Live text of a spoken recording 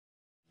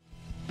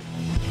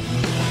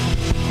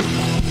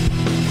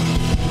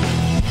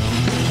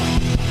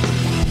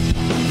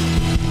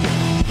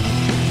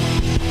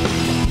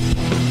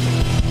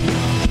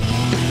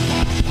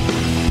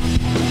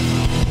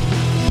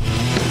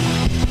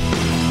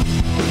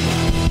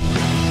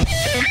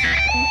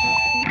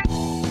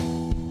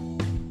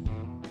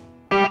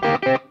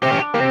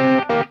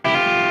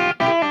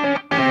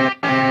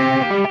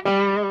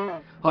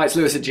Hi, it's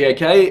Lewis at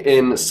GAK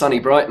in sunny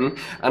Brighton,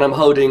 and I'm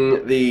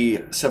holding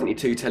the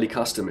 72 Tele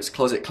Custom. It's a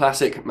closet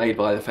classic made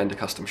by the Fender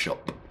Custom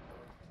shop.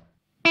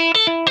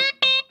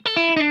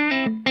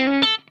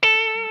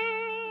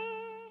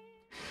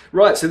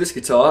 Right, so this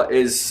guitar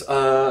is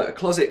a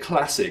closet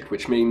classic,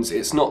 which means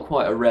it's not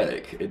quite a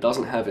relic. It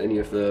doesn't have any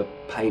of the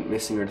paint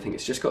missing or anything.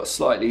 It's just got a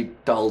slightly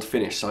dulled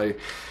finish. So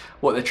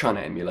what they're trying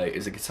to emulate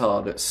is a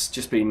guitar that's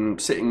just been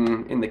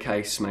sitting in the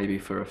case maybe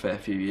for a fair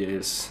few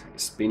years.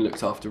 It's been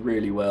looked after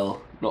really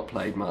well, not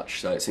played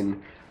much, so it's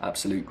in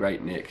absolute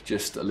great nick,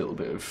 just a little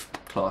bit of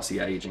classy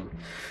aging.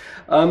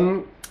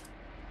 The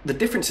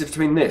difference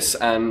between this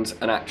and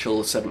an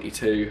actual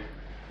 72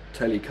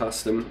 Tele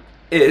Custom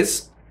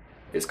is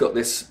it's got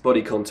this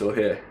body contour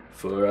here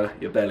for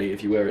your belly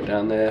if you wear it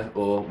down there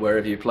or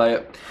wherever you play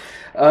it.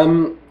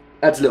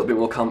 Adds a little bit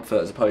more comfort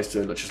as opposed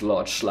to just a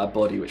large slab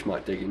body which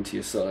might dig into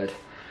your side.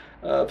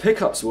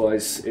 Pickups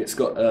wise, it's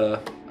got,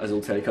 as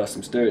all Tele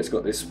Customs do, it's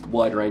got this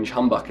wide range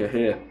humbucker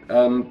here.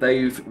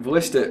 They've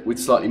voiced it with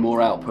slightly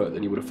more output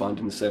than you would have found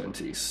in the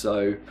 70s,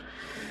 so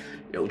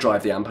it'll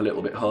drive the amp a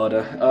little bit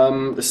harder.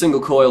 The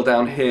single coil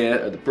down here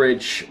at the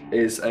bridge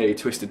is a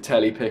Twisted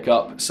Tele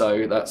pickup,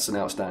 so that's an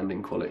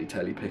outstanding quality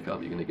Tele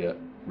pickup. You're going to get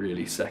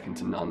really second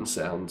to none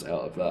sounds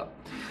out of that.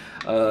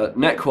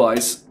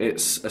 Neck-wise,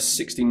 it's a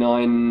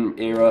 69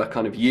 era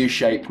kind of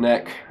U-shaped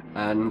neck,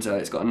 and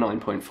it's got a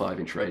 9.5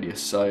 inch radius,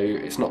 so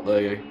it's not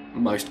the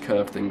most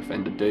curved thing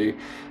Fender do,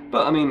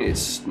 but I mean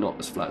it's not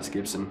as flat as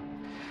Gibson.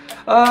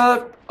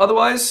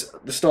 Otherwise,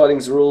 the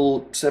stylings are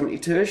all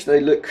 72ish. They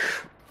look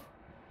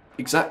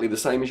exactly the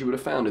same as you would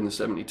have found in the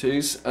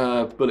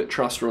 72s. Bullet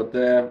truss rod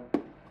there,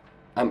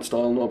 amp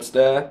style knobs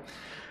there,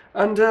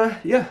 and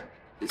yeah,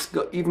 it's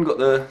even got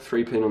the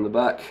 3-pin on the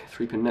back,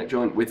 3-pin neck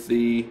joint with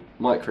the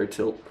micro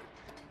tilt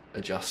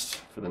adjust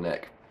for the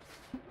neck.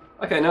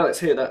 Okay, now let's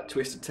hear that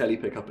Twisted Tele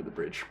pickup at the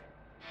bridge.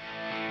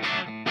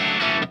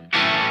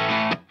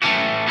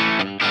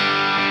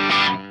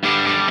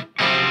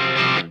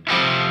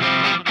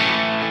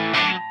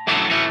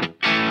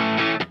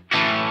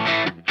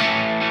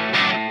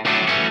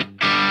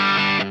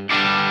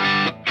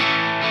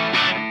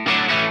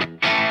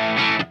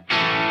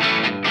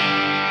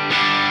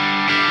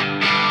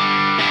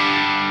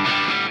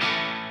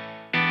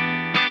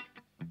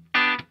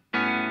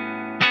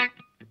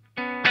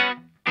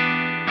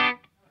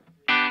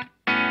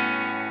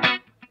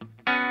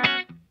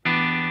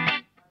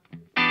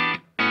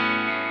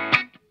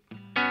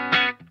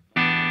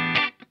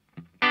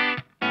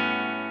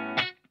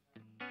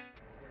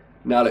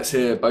 Now let's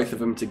hear both of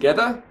them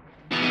together.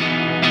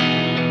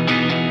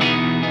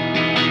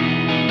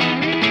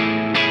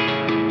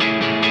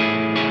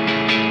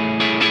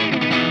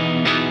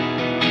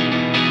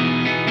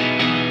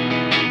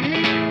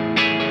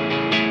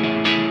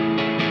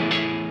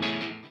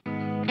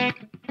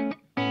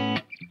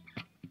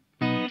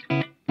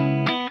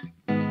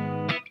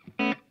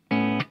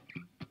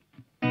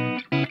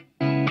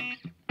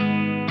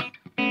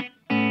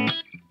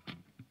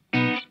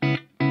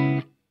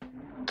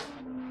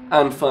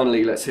 And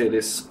finally, let's hear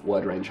this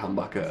wide range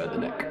humbucker at the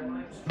neck.